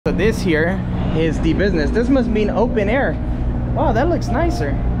So this here is the business. This must mean open air. Wow, that looks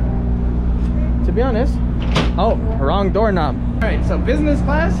nicer, to be honest. Oh, wrong doorknob. All right, so business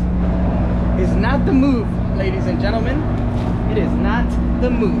class is not the move, ladies and gentlemen. It is not the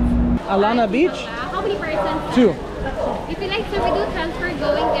move. Alana Beach? How many persons? 2. If you like, so we do transfer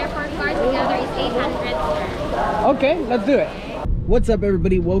going there for car together is 800, sir. Okay, let's do it. What's up,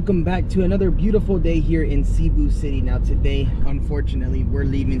 everybody? Welcome back to another beautiful day here in Cebu City. Now today, unfortunately, we're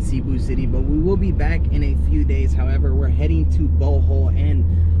leaving Cebu City, but we will be back in a few days. However, we're heading to Bohol,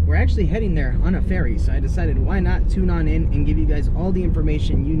 and we're actually heading there on a ferry. So I decided, why not tune on in and give you guys all the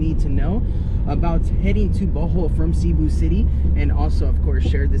information you need to know about heading to Bohol from Cebu City, and also, of course,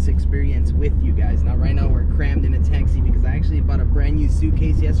 share this experience with you guys. Now right now we're crammed in a taxi because I actually bought a brand new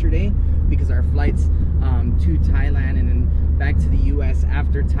suitcase yesterday because our flights to Thailand and then back to the US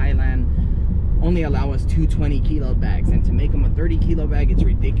after Thailand only allow us 2 20-kilo bags, and to make them a 30-kilo bag, it's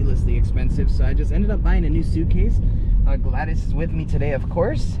ridiculously expensive. So I just ended up buying a new suitcase. Gladys is with me today, of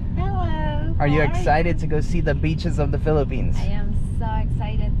course. Hello. Are you excited to go see the beaches of the Philippines? I am so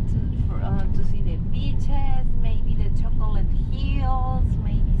excited to see the beaches, maybe the chocolate hills,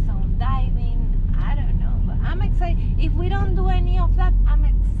 maybe some diving. I don't know, but I'm excited. If we don't do any of that, I'm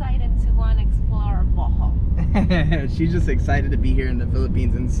excited to go and explore Bohol. She's just excited to be here in the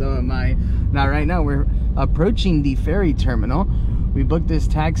Philippines, and so am I. Now right now we're approaching the ferry terminal. We booked this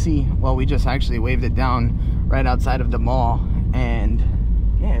taxi, well, we just actually waved it down right outside of the mall, and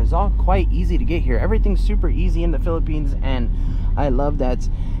yeah, it was all quite easy to get here. Everything's super easy in the Philippines, and I love that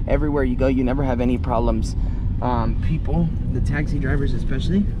everywhere you go you never have any problems. People, the taxi drivers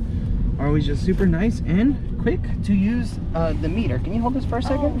especially, are always just super nice and quick to use the meter. Can you hold this for a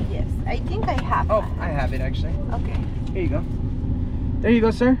second? Oh, yes, I think I have. Oh, I have it actually. Okay. Here you go. There you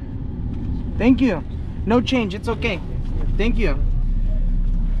go, sir. Thank you. No change, it's okay. Thank you.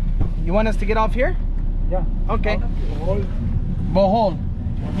 You want us to get off here? Yeah. Okay. Bohol. Bohol.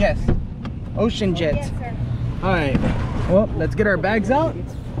 Yes. Ocean Jet. Yes, sir. All right. Well, let's get our bags out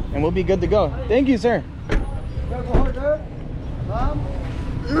and we'll be good to go. Thank you, sir.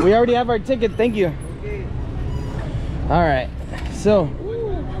 We already have our ticket. Thank you. All right. So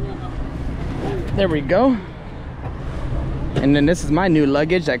there we go. And then this is my new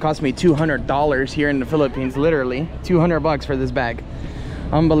luggage that cost me $200 here in the Philippines. Literally 200 bucks for this bag.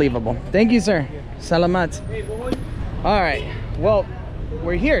 Unbelievable. Thank you, sir. Salamat. All right, well,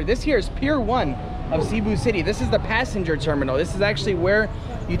 we're here. This here is Pier 1 of Cebu City. This is the passenger terminal. This is actually where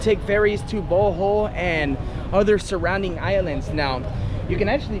you take ferries to Bohol and other surrounding islands. Now, you can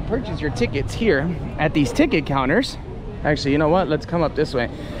actually purchase your tickets here at these ticket counters. Actually, you know what? Let's come up this way.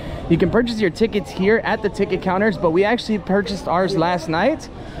 You can purchase your tickets here at the ticket counters, but we actually purchased ours last night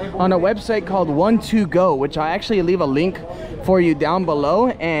on a website called One2Go, which I actually leave a link for you down below.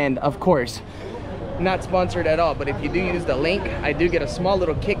 And of course, not sponsored at all, but if you do use the link, I do get a small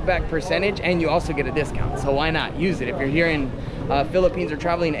little kickback percentage, and you also get a discount. So why not use it? If you're here in Philippines or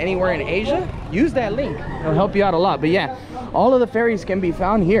traveling anywhere in Asia, use that link. It'll help you out a lot. But yeah, all of the ferries can be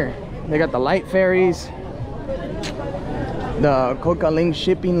found here. They got the light ferries, the Coca-Ling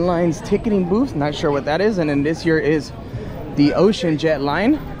shipping lines ticketing booth, not sure what that is. And then this here is the Ocean Jet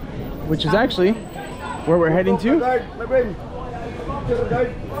line, which is actually where we're heading to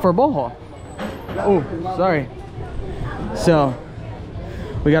for Bohol. Oh, sorry. So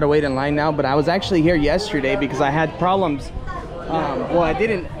we gotta wait in line now, but I was actually here yesterday because I had problems. Well, I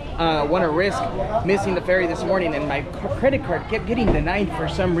didn't want to risk missing the ferry this morning, and my credit card kept getting denied for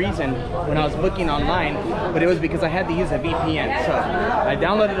some reason when I was booking online, but it was because I had to use a VPN. So I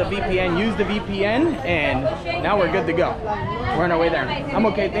downloaded a VPN, used the VPN, and now we're good to go. We're on our way there. I'm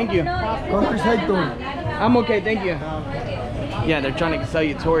okay, thank you. I'm okay, thank you. Yeah, they're trying to sell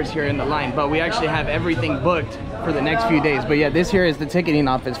you tours here in the line, but we actually have everything booked for the next few days. But yeah, this here is the ticketing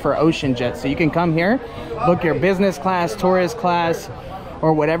office for Ocean Jet. So you can come here, book your business class, tourist class,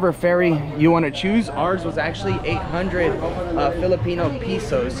 or whatever ferry you want to choose. Ours was actually 800 Filipino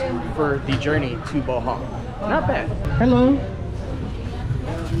pesos for the journey to Bohol. Not bad. Hello.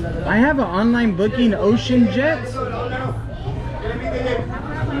 I have an online booking, Ocean Jet,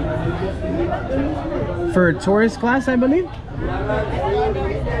 for tourist class, I believe.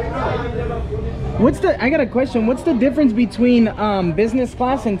 I got a question. What's the difference between business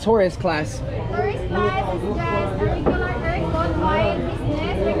class and tourist class? Tourist class is just a regular first convoy,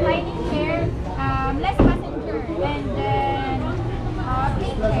 business, reclining chair, less passenger, and then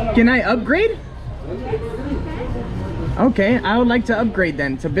Can I upgrade? Okay, I would like to upgrade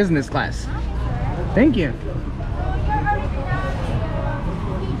then to business class. Thank you. Today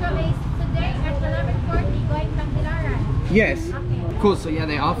at 11:40 going from Dilaran. Yes. Okay. Cool, so yeah,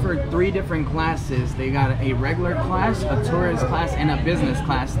 they offer 3 different classes. They got a regular class, a tourist class, and a business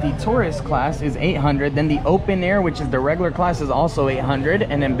class. The tourist class is $800, then the open air, which is the regular class, is also $800,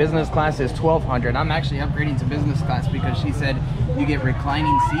 and then business class is $1,200. I'm actually upgrading to business class because she said you get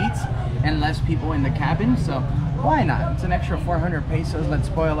reclining seats and less people in the cabin, so why not? It's an extra 400 pesos. Let's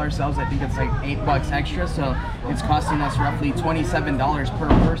spoil ourselves. I think it's like $8 extra, so it's costing us roughly $27 per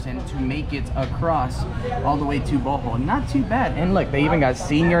person to make it across all the way to Bohol. Not too bad. And look, they even got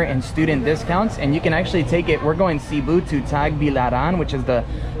senior and student discounts, and you can actually take it. We're going Cebu to Tagbilaran, which is the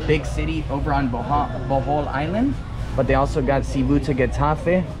big city over on Bohol Island, but they also got Cebu to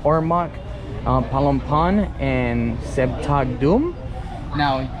Getafe, Ormoc, Palompan, and Sebtagdum.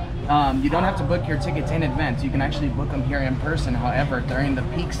 Now, you don't have to book your tickets in advance. You can actually book them here in person. However, during the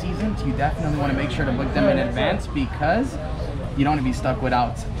peak seasons, you definitely want to make sure to book them in advance because you don't want to be stuck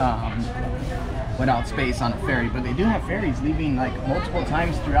without space on a ferry. But they do have ferries leaving like multiple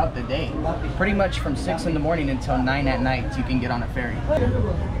times throughout the day. Pretty much from 6 in the morning until 9 at night, you can get on a ferry.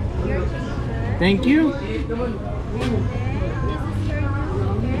 Thank you.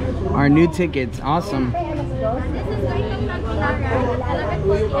 Our new tickets, awesome. This is going to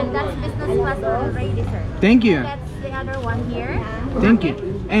Tagbilaran, and that's business class already, sir. Thank you. That's the other one here. Thank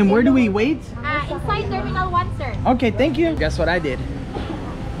you. And where do we wait? Inside Terminal 1, sir. Okay, thank you. Guess what I did?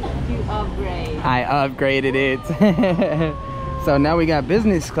 You upgrade. I upgraded it. So now we got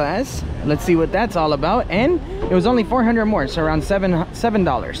business class. Let's see what that's all about. And it was only 400 more, so around $7.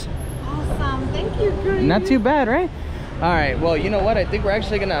 Awesome. Thank you, Chris. Not too bad, right? All right, well, you know what? I think we're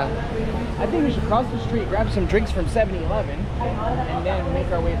actually gonna, I think we should cross the street, grab some drinks from 7-Eleven, and then make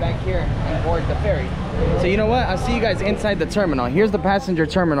our way back here and board the ferry. So you know what? I'll see you guys inside the terminal. Here's the passenger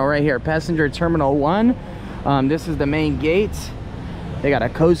terminal right here, passenger terminal 1. This is the main gate. They got a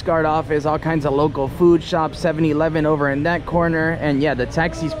Coast Guard office, all kinds of local food shops, 7-Eleven over in that corner, and yeah, the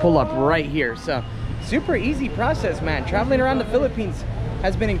taxis pull up right here. So super easy process, man. Traveling around the Philippines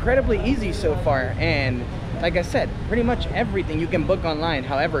has been incredibly easy so far, and like I said, pretty much everything you can book online.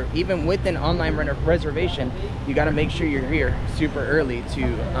 However, even with an online reservation, you got to make sure you're here super early to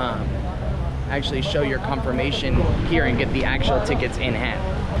actually show your confirmation here and get the actual tickets in hand.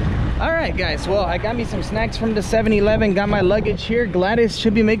 All right, guys, well, I got me some snacks from the 7-Eleven, got my luggage here. Gladys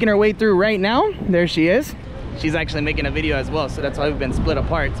should be making her way through right now. There she is. She's actually making a video as well, so that's why we've been split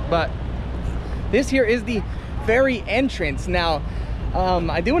apart. But this here is the ferry entrance. Now,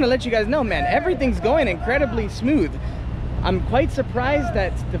 I do want to let you guys know, man, everything's going incredibly smooth. I'm quite surprised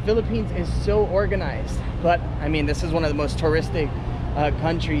that the Philippines is so organized, but I mean, this is one of the most touristic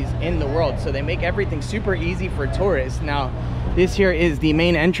countries in the world, so they make everything super easy for tourists. Now, this here is the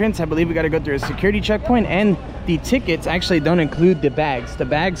main entrance. I believe we got to go through a security checkpoint, and the tickets actually don't include the bags. The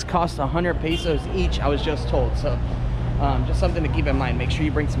bags cost 100 pesos each, I was just told. So just something to keep in mind. Make sure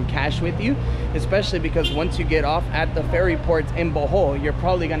you bring some cash with you, especially because once you get off at the ferry ports in Bohol, you're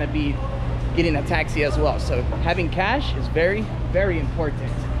probably going to be getting a taxi as well. So having cash is very, very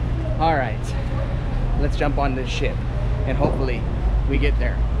important. All right, let's jump on this ship, and hopefully we get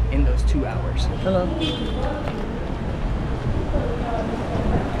there in those 2 hours. Hello.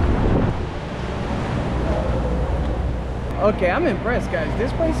 Okay, I'm impressed, guys.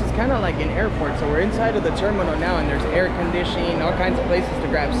 This place is kind of like an airport. So we're inside of the terminal now, and there's air conditioning, all kinds of places to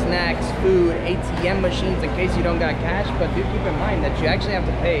grab snacks, food, ATM machines in case you don't got cash. But do keep in mind that you actually have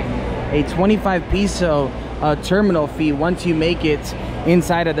to pay a 25 peso terminal fee once you make it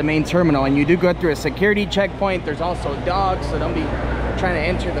inside of the main terminal. And you do go through a security checkpoint. There's also dogs, so don't be trying to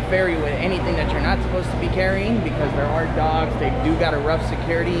enter the ferry with anything that you're not supposed to be carrying, because there are dogs. They do got a rough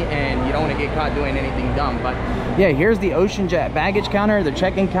security, and you don't want to get caught doing anything dumb. But yeah, here's the Ocean Jet baggage counter, the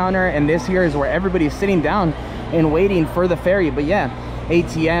check-in counter, and this here is where everybody's sitting down and waiting for the ferry. But yeah,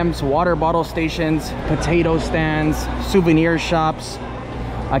 ATMs, water bottle stations, potato stands, souvenir shops,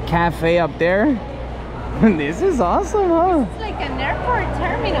 a cafe up there. This is awesome, huh? It's like an airport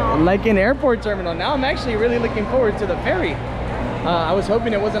terminal. Like an airport terminal. Now I'm actually really looking forward to the ferry. I was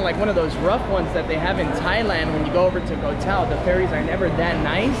hoping it wasn't like one of those rough ones that they have in Thailand when you go over to Hotel. The ferries are never that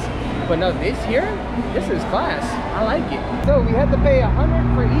nice. But no, this here, this is class. I like it. So we had to pay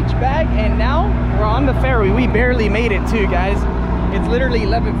 100 for each bag, and now we're on the ferry. We barely made it too, guys. It's literally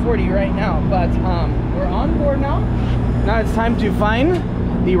 11:40 right now, but we're on board now. Now it's time to find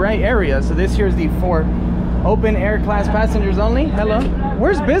the right area. So this here is the for open air class passengers only. Hello.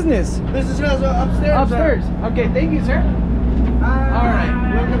 Where's business? Business is upstairs. Upstairs. Sir. Okay, thank you, sir. All right,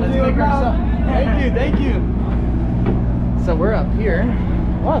 let's make ourselves. Thank you. So we're up here.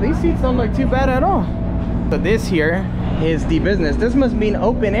 Wow, these seats don't look too bad at all. So this here is the business. This must mean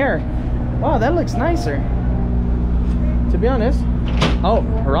open air. Wow, that looks nicer. To be honest, Oh,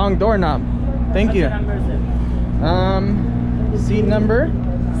 wrong doorknob. Thank you. Seat number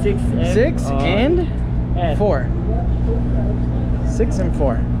 6 and 4. 6 and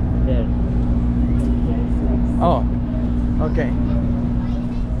 4. There. Oh, okay.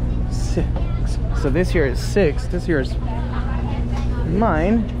 6. So this here is 6. This here is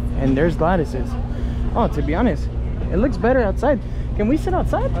mine, and there's Gladys's. Oh, to be honest, it looks better outside. Can we sit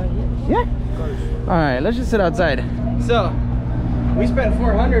outside? Yeah. All right, let's just sit outside. So we spent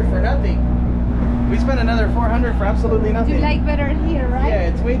 400 for nothing. We spent another 400 for absolutely nothing. You like better here, right? Yeah,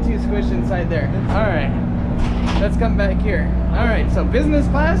 it's way too squished inside there. All right, let's come back here. All right, so business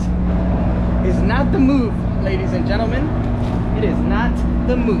class is not the move, ladies and gentlemen. It is not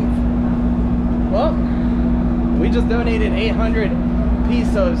the move. Well, we just donated 800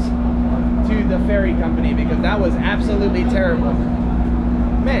 pesos to the ferry company because that was absolutely terrible.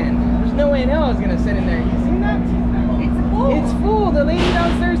 Man, there's no way in hell I was gonna sit in there. You seen that? It's full. It's full. The lady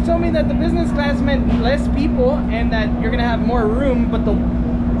downstairs told me that the business class meant less people and that you're gonna have more room, but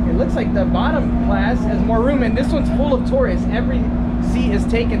it looks like the bottom class has more room, and this one's full of tourists. Every seat is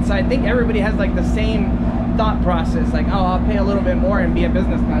taken, so I think everybody has like the same thought process, like, oh, I'll pay a little bit more and be a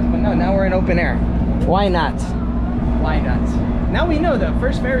business class. But no, now we're in open air. Why not? Why not? Now we know the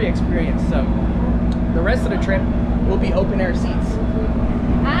first ferry experience, so the rest of the trip will be open air seats.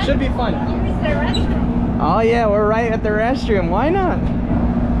 And Should be fun. here is the restroom. Oh yeah, we're right at the restroom. Why not?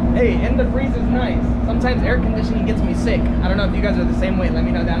 Hey, and the breeze is nice. Sometimes air conditioning gets me sick. I don't know if you guys are the same way. Let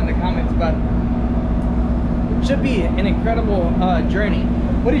me know down in the comments, but it should be an incredible journey.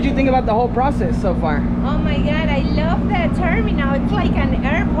 What did you think about the whole process so far? Oh my god, I love the terminal. It's like an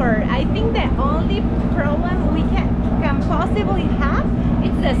airport. I think the only problem we can possibly have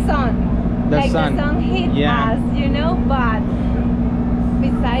is the sun. The sun. The sun hit us, you know, but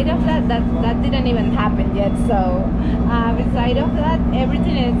beside of that didn't even happen yet. So beside of that,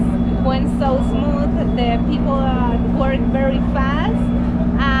 everything went so smooth. The people worked very fast,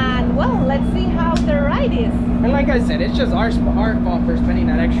 and well, let's see how the ride is. And like I said, it's just our fault for spending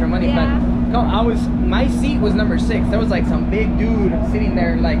that extra money. Yeah. But no, my seat was number 6. There was like some big dude sitting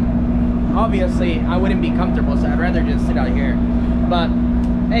there. Like, obviously I wouldn't be comfortable, so I'd rather just sit out here. But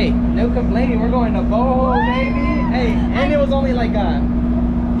hey, no complaining. We're going to Bohol, baby. Hey, and it was only like a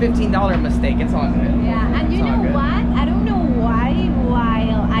 $15 mistake. It's all good. Yeah, and you know what? I don't know why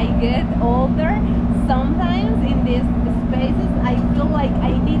while I get older, sometimes in these spaces I feel like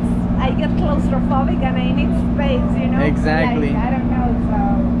I get claustrophobic and I need space, you know? Exactly. Like, I don't know,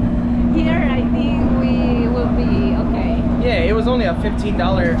 so here I think we will be okay. Yeah, it was only a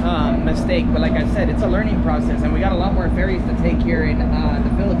 $15 mistake, but like I said, it's a learning process, and we got a lot more ferries to take here in the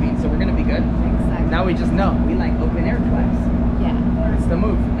Philippines, so we're gonna be good. Exactly. Now we just know we like open air class. Yeah. It's the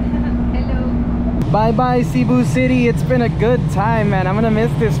move. Hello. Bye bye Cebu City. It's been a good time, man. I'm gonna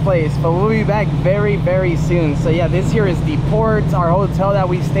miss this place, but we'll be back very, very soon. So yeah, this here is the port. Our hotel that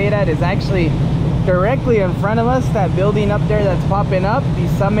we stayed at is actually directly in front of us. That building up there that's popping up, the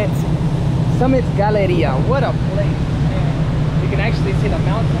Summit Galleria. What a place. You can actually see the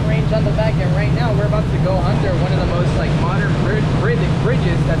mountain range on the back, and right now we're about to go under one of the most like modern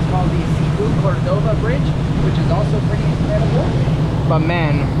bridges that's called the Cebu Cordova Bridge, which is also pretty incredible. But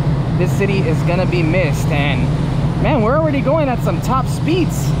man, this city is gonna be missed, and man, we're already going at some top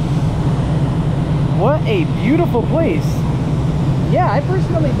speeds. What a beautiful place. Yeah, I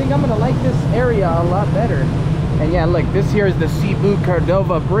personally think I'm gonna like this area a lot better. And yeah, look, this here is the Cebu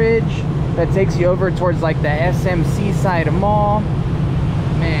Cordova Bridge that takes you over towards like the SM Seaside Mall.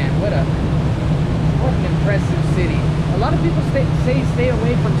 Man, what an impressive city. A lot of people say stay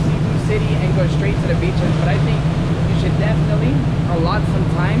away from Cebu City and go straight to the beaches, but I think you should definitely allot some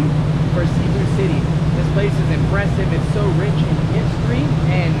time for Cebu City. This place is impressive. It's so rich in history,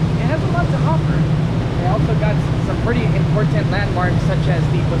 and it has a lot to offer. They also got some pretty important landmarks, such as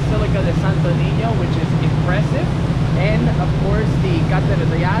the Basilica de Santo Niño, which is impressive, and of course the Catedral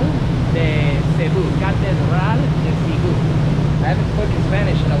de Cebu. Catedral de Cebu. I haven't spoken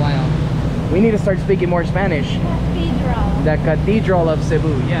Spanish in a while. We need to start speaking more Spanish. Cathedral. The Cathedral of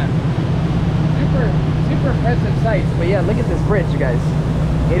Cebu, yeah. Super impressive sights. But yeah, look at this bridge, you guys.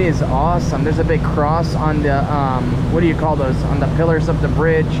 It is awesome. There's a big cross on the what do you call those, on the pillars of the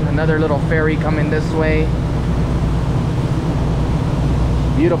bridge. Another little ferry coming this way.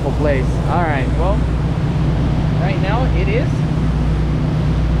 Beautiful place. All right, well, right now it is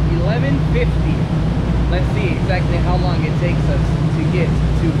 11:50. Let's see exactly how long it takes us to get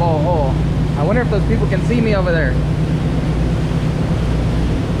to Bohol. I wonder if those people can see me over there.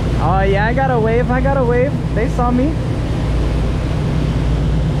 Oh yeah, I got a wave. They saw me.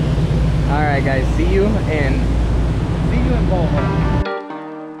 All right guys, see you in Bohol.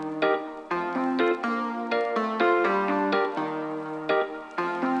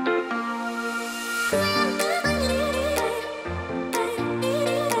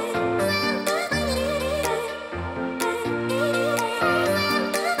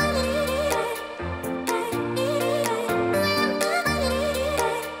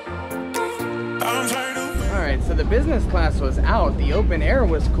 the business class was out, the open air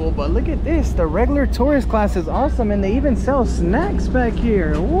was cool, but look at this, the regular tourist class is awesome, and they even sell snacks back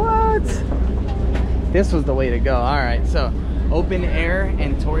here. What? This was the way to go. All right, so open air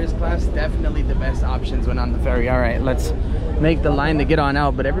and tourist class, definitely the best options when on the ferry. All right, let's make the line to get on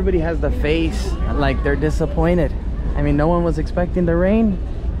out, but everybody has the face like they're disappointed. I mean, no one was expecting the rain.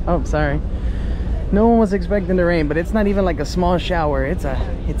 Oh, sorry. No one was expecting the rain, but it's not even like a small shower. It's a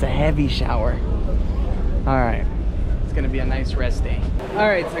heavy shower. All right, it's gonna be a nice rest day. All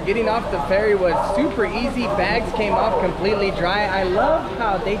right, so getting off the ferry was super easy. Bags came off completely dry. I love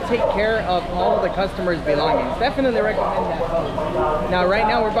how they take care of all of the customers' belongings. Definitely recommend that boat. Now, right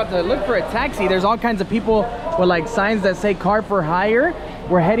now we're about to look for a taxi. There's all kinds of people with like signs that say car for hire.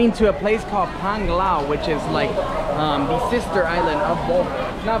 We're heading to a place called Panglao, which is like the sister island of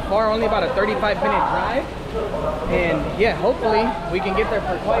Bohol. It's not far, only about a 35-minute drive. And yeah, hopefully we can get there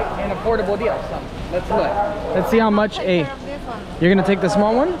for quite an affordable deal. So let's look. Let's see how much a... You're gonna take the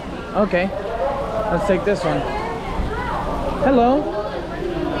small one? Okay. Let's take this one. Hello.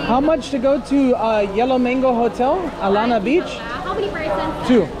 How much to go to Yellow Mango Hotel, Alana Beach? How many persons?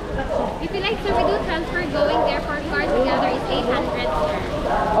 2. If you like, sir, we do transfer going there for car together is 800, sir.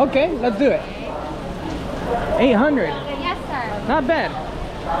 Okay, let's do it. 800. Yes, sir. Not bad.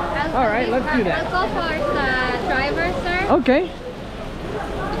 All right, let's do that. I'll go for the driver, sir. Okay.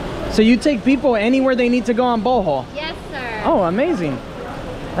 So you take people anywhere they need to go on Bohol? Yes, sir. Oh, amazing.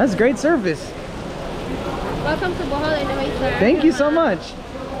 That's great service. Welcome to Bohol anyway, sir. Thank you so much.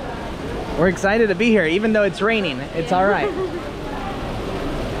 We're excited to be here, even though it's raining. It's all right.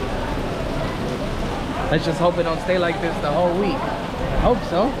 Let's just hope it don't stay like this the whole week. Hope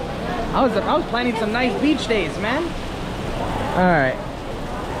so. I was planning some nice beach days, man. All right,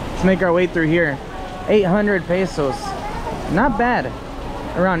 let's make our way through here. 800 pesos, not bad.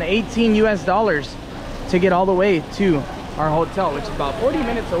 Around 18 US dollars to get all the way to our hotel, which is about 40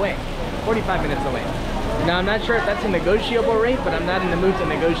 minutes away, 45 minutes away. Now I'm not sure if that's a negotiable rate, but I'm not in the mood to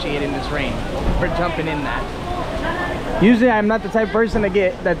negotiate in this rain. We're jumping in that. Usually I'm not the type of person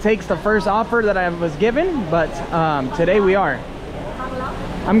that takes the first offer that I was given, but today we are.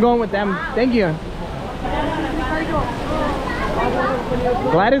 I'm going with them. Thank you.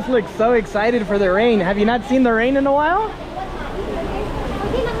 Gladys looks so excited for the rain. Have you not seen the rain in a while?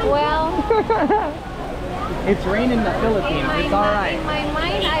 Well, it's rain in the Philippines. It's all right. In my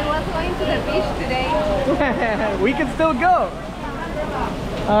mind, I was going to the beach today. We can still go.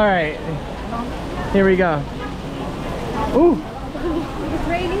 All right. Here we go. Ooh. It's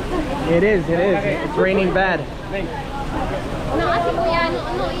raining. It is. It's raining bad.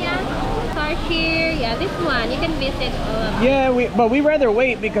 Start here. Yeah, this one. You can visit. Yeah, but we rather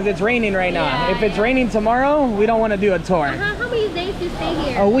wait because it's raining right now. Yeah, if it's raining tomorrow, we don't want to do a tour. How many days you stay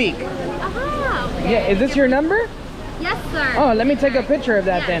here? A week. Okay. Yeah, is this your number? Yes, sir. Oh, let me take a picture of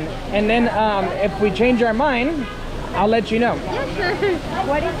that then. And then if we change our mind, I'll let you know. Yes, sir.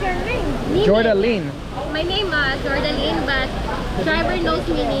 What is your name? Jordaline. My name is Jordaline, but driver knows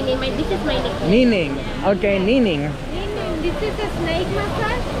me Nining. This is my nickname. Nining. Okay, Nining. Nining, this is a snake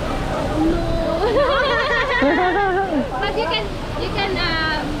massage? No. But you can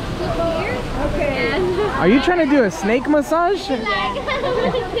put here. Okay. And Are you trying to do a snake massage?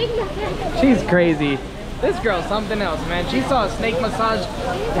 She's crazy. This girl's something else, man. She saw a snake massage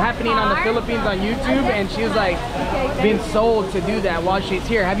happening on the Philippines on YouTube, and she was like being sold to do that while she's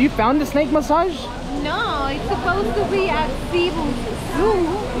here. Have you found the snake massage? No, it's supposed to be at Cebu Zoo,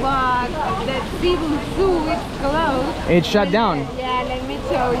 but the Cebu Zoo is closed. It's shut down. Yeah, let me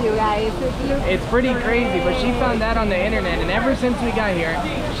show you guys. It's pretty crazy, but she found that on the internet, and ever since we got here,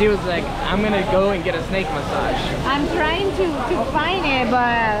 she was like, I'm gonna go and get a snake massage. I'm trying to find it,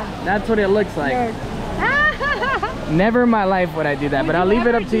 but That's what it looks like. Never in my life would I do that, but I'll leave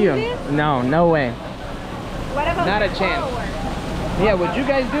it up to you. No, no way. what about Not a the chance. flower? Yeah, would you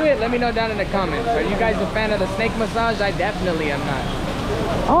guys do it? Let me know down in the comments. Are you guys a fan of the snake massage? I definitely am not.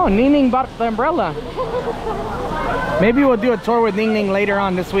 Oh, Ning Ning bought the umbrella. Maybe we'll do a tour with Ning Ning later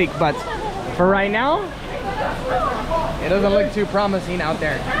on this week, but for right now, it doesn't look too promising out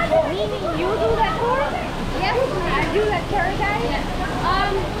there. Meaning you do that tour? yes, I do that tour guide?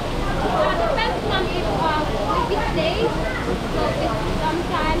 depends on which days. So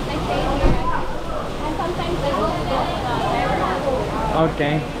sometimes I stay here, and sometimes I go there.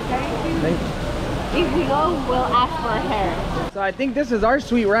 Okay. If we go, we'll ask for her. So I think this is our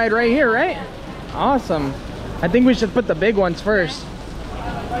sweet ride right here, right? Awesome. I think we should put the big ones first.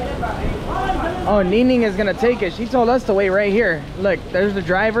 Oh, Nining is gonna take it. She told us to wait right here. Look, there's the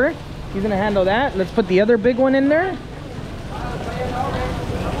driver. He's gonna handle that. Let's put the other big one in there.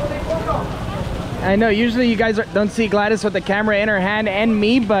 I know usually you guys don't see Gladys with the camera in her hand and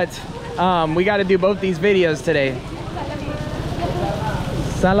me, but we got to do both these videos today.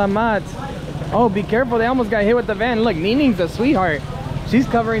 Salamat. Oh, be careful, they almost got hit with the van. Look, Nining's a sweetheart. She's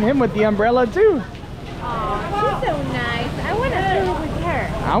covering him with the umbrella too. Oh, she's so nice. I want to tour with her.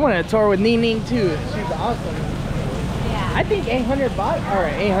 I want to tour with Nining too. She's awesome. Yeah. I think 800 baht, or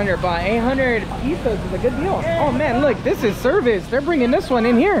 800 baht, 800 pesos is a good deal. Oh man, look, this is service. They're bringing this one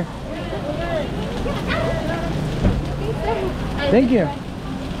in here. Thank you. I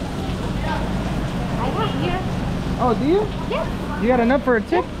have here. Oh, do you? Yes. You got enough for a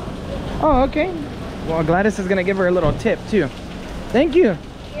tip? Oh, okay. Well, Gladys is gonna give her a little tip too. Thank you.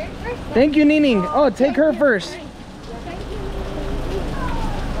 Here first. Thank you, Nining. Oh, take her first.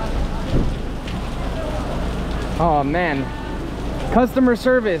 Oh man, customer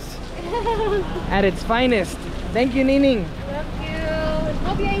service at its finest. Thank you, Nining. Thank you.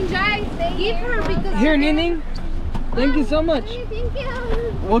 Hope you enjoy. Give her because Here, Nining. Thank you so much. Thank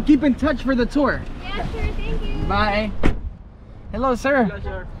you. We'll keep in touch for the tour. Yes, sir. Thank you. Bye. Hello, sir. Hello,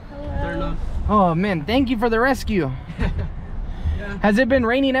 sir. Hello. Oh man, thank you for the rescue. Yeah. Has it been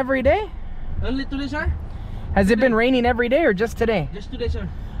raining every day? Only today, sir? Has it been raining every day or just today? Just today, sir.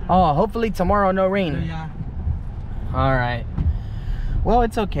 Oh, hopefully tomorrow no rain. Yeah. All right. Well,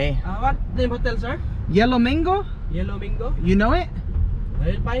 it's okay. What name hotel, sir? Yellow Mango? Yellow Mango. You know it?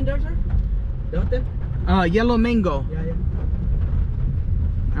 I'll find there, sir. The hotel? Yellow Mango. Yeah, yeah.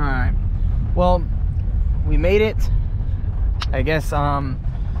 All right. Well, we made it. I guess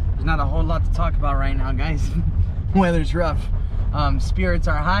there's not a whole lot to talk about right now, guys. Weather's rough. Spirits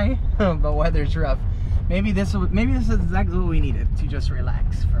are high, but weather's rough. Maybe this is exactly what we needed to just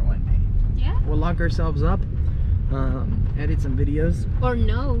relax for one day. Yeah. We'll lock ourselves up, edit some videos. Or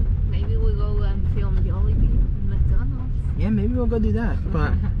no, maybe we go and film the Jollibee in McDonald's. Yeah, maybe we'll go do that.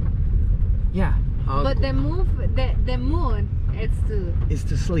 But yeah. But the mood is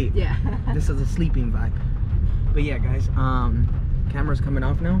to sleep. yeah. This is a sleeping vibe. But yeah, guys, camera's coming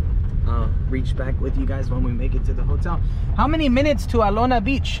off now. I'll reach back with you guys when we make it to the hotel. How many minutes to Alona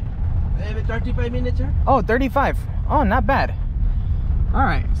Beach? 35 minutes, sir. Oh, 35. Oh, not bad. All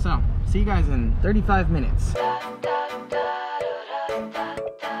right, so see you guys in 35 minutes.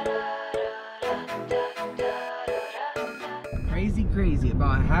 Crazy.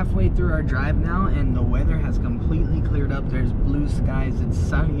 About halfway through our drive now, and the weather has completely cleared up. There's blue skies. It's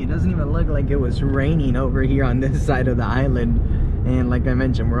sunny. It doesn't even look like it was raining over here on this side of the island. And like I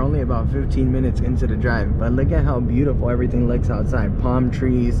mentioned, we're only about 15 minutes into the drive, but look at how beautiful everything looks outside. Palm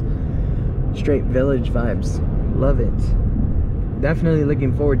trees, straight village vibes. Love it. Definitely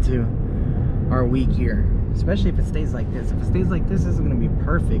looking forward to our week here, especially if it stays like this. If it stays like this is going to be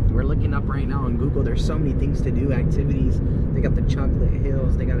perfect. We're looking up right now on Google. There's so many things to do, activities. They got the chocolate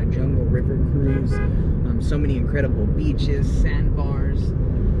hills, they got a jungle river cruise, so many incredible beaches, sandbars.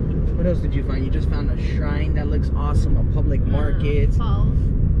 What else did you find? You just found a shrine that looks awesome, a public market. Falls.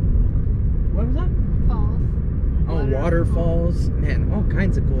 What was that? Falls. Oh, waterfalls. Man, all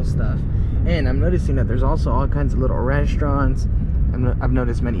kinds of cool stuff. And I'm noticing that there's also all kinds of little restaurants. I've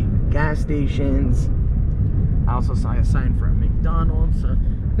noticed many gas stations. I also saw a sign for a McDonald's. So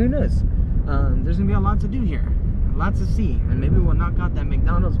who knows? There's gonna be a lot to do here. Lots to see. And maybe we'll knock out that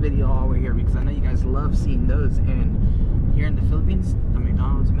McDonald's video while we're here, because I know you guys love seeing those. And here in the Philippines, the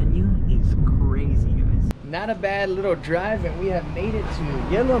McDonald's menu is crazy, guys. Not a bad little drive, and we have made it to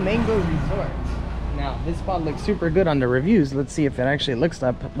Yellow Mango Resort. Now, this spot looks super good on the reviews. Let's see if it actually looks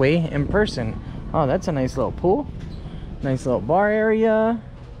that way in person. Oh, that's a nice little pool. Nice little bar area.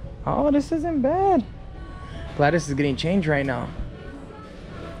 Oh, this isn't bad. Gladys is getting changed right now.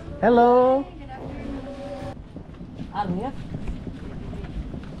 Hello.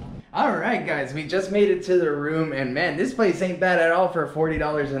 All right, guys, we just made it to the room, and man, this place ain't bad at all for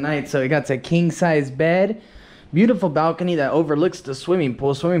 $40 a night. So we got a king-size bed, beautiful balcony that overlooks the swimming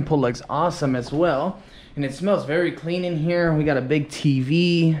pool. Swimming pool looks awesome as well, and it smells very clean in here. We got a big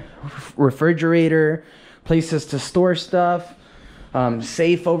TV, refrigerator, places to store stuff,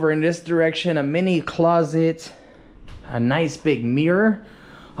 safe over in this direction, a mini closet, a nice big mirror.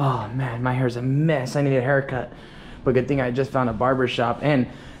 Oh man, my hair's a mess. I need a haircut, but good thing I just found a barber shop. And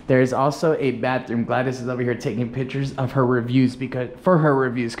there's also a bathroom. Gladys is over here taking pictures of her reviews because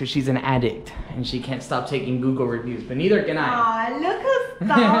she's an addict and she can't stop taking Google reviews, but neither can I. Aw, look who's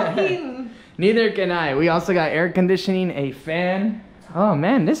talking. Neither can I. We also got air conditioning, a fan. Oh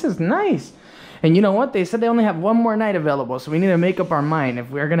man, this is nice. And you know what? They said they only have one more night available, so we need to make up our mind.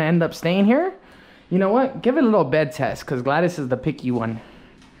 If we're gonna end up staying here, you know what? Give it a little bed test, because Gladys is the picky one.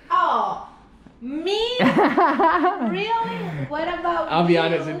 Oh, Me? Really? What about I'll be you?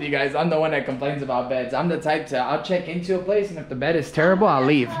 honest with you guys. I'm the one that complains about beds. I'm the type to, I'll check into a place, and if the bed is terrible, I'll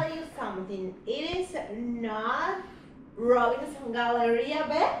leave. I'll tell you something. It is not Robinson Galleria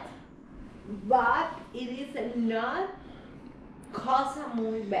bed, but it is not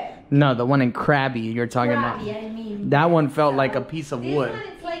Cosamui bed. No, the one in Krabby you're talking Krabby, about. I mean. That one felt So, like a piece of this wood. one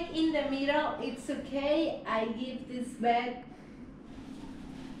is like in the middle. It's okay. I give this bed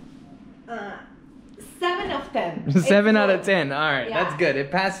 7 of 10. 7 It's out of good. 10. All right, Yeah. that's good.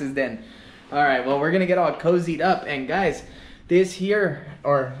 It passes then. All right, well, we're gonna get all cozied up, and guys, this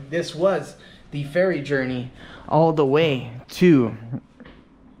was the ferry journey all the way to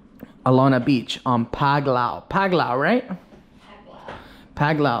Alona Beach on Paglao. Paglao, right?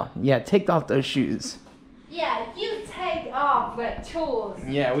 Paglao. Yeah, take off those shoes. Yeah, you take off the shoes.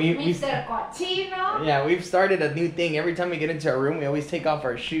 Yeah, we Mr. Cochino. yeah, we've started a new thing. Every time we get into a room, we always take off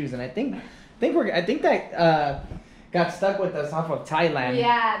our shoes, and I think that got stuck with us off of Thailand.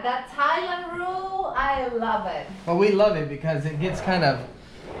 Yeah, that Thailand rule, I love it. Well, we love it because it gets kind of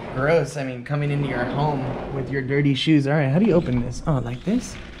gross. I mean, coming into your home with your dirty shoes. All right, how do you open this? Oh, like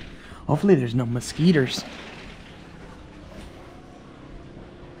this? Hopefully there's no mosquitoes.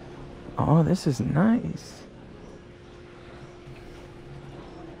 Oh, this is nice.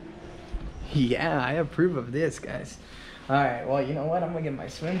 Yeah, I approve of this, guys. All right, well, you know what? I'm gonna get my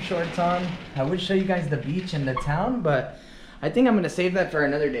swim shorts on. I would show you guys the beach and the town, but I think I'm gonna save that for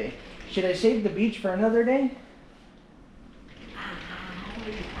another day. Should I save the beach for another day?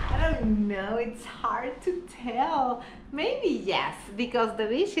 I don't know, it's hard to tell. Maybe yes, because the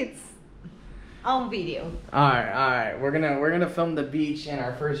beach is on video. All right. We're gonna film the beach and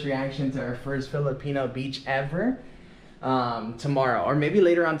our first reaction to our first Filipino beach ever tomorrow, or maybe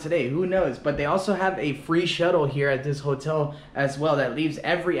later on today. Who knows? But they also have a free shuttle here at this hotel as well that leaves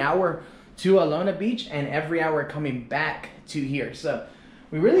every hour to Alona Beach and every hour coming back to here. So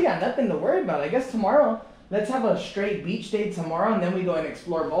we really got nothing to worry about. I guess tomorrow, let's have a straight beach day tomorrow, and then we go and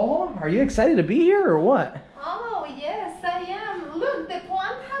explore Bohol. Are you excited to be here or what? Oh, yes, I am. Look, the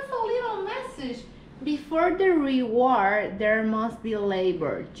plant has a little message. Before the reward, there must be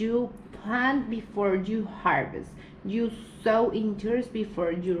labor. You plant before you harvest. You sow in tears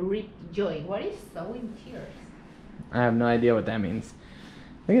before you reap joy. What is sow in tears? I have no idea what that means.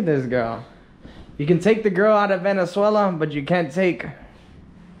 Look at this girl. You can take the girl out of Venezuela, but you can't take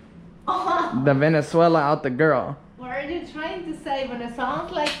the Venezuela out the girl. What are you trying to say?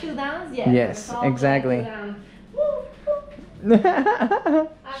 Venezuelans like to dance? Yes. Yes, Venezuelans exactly. like to dance. Woo, woo.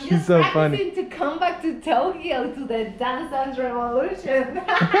 I'm She's just so funny. practicing to come back to Tokyo to the Dance Revolution.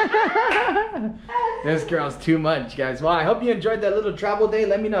 This girl's too much, guys. Well, I hope you enjoyed that little travel day.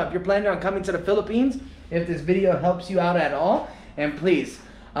 Let me know if you're planning on coming to the Philippines, if this video helps you out at all. And please,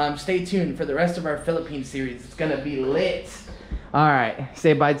 stay tuned for the rest of our Philippines series. It's gonna be lit. All right,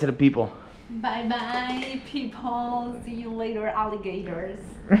 say bye to the people. Bye-bye, people. See you later, alligators.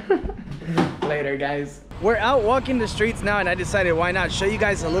 Later, guys. We're out walking the streets now, and I decided why not show you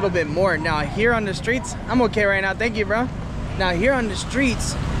guys a little bit more. Now, here on the streets, I'm okay right now. Thank you, bro. Now, here on the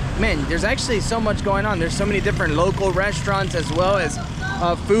streets, man, there's actually so much going on. There's so many different local restaurants as well as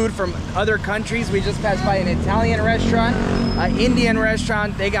food from other countries. We just passed by an Italian restaurant, an Indian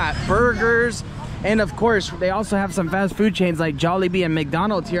restaurant. They got burgers. And of course, they also have some fast food chains like Jollibee and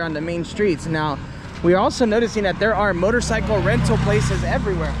McDonald's here on the main streets. Now, we're also noticing that there are motorcycle rental places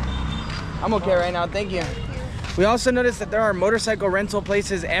everywhere. I'm okay right now, thank you. We also noticed that there are motorcycle rental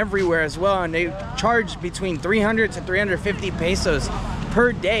places everywhere as well, and they charge between 300 to 350 pesos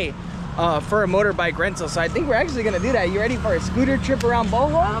per day for a motorbike rental. So I think we're actually gonna do that. You ready for a scooter trip around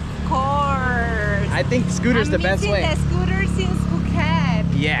Bohol? Of course. I think scooter's the best way. I'm missing the scooter since Phuket.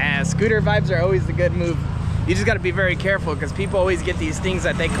 Yeah, scooter vibes are always a good move. You just got to be very careful because people always get these things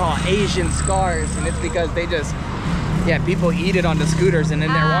that they call Asian scars, and it's because they just, yeah, people eat it on the scooters and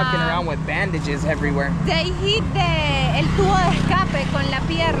then they're walking around with bandages everywhere. They hit el tubo de escape con la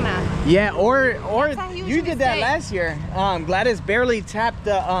pierna. Yeah, or That's a huge you did that mistake. last year. Gladys barely tapped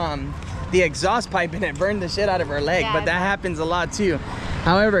the exhaust pipe and it burned the shit out of her leg, Yeah, but that happens a lot too.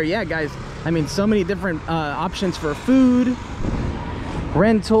 However, yeah, guys, I mean, so many different options for food,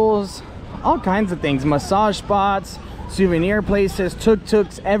 rentals, all kinds of things, massage spots, souvenir places,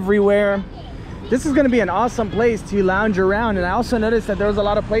 tuk-tuks everywhere. This is going to be an awesome place to lounge around. And I also noticed that there was a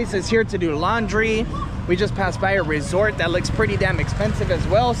lot of places here to do laundry. We just passed by a resort that looks pretty damn expensive as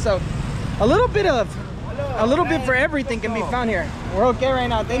well. So a little bit for everything can be found here. We're okay right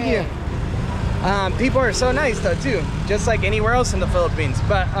now, thank you. People are so nice though too, just like anywhere else in the Philippines.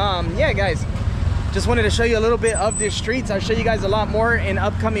 But yeah, guys, Just wanted to show you a little bit of these streets. I'll show you guys a lot more in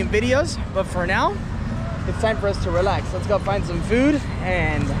upcoming videos, but for now, it's time for us to relax. Let's go find some food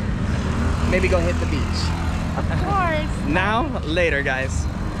and maybe go hit the beach. Of course. Now, later, guys.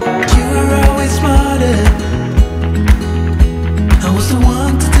 You were always smarter. I was the one.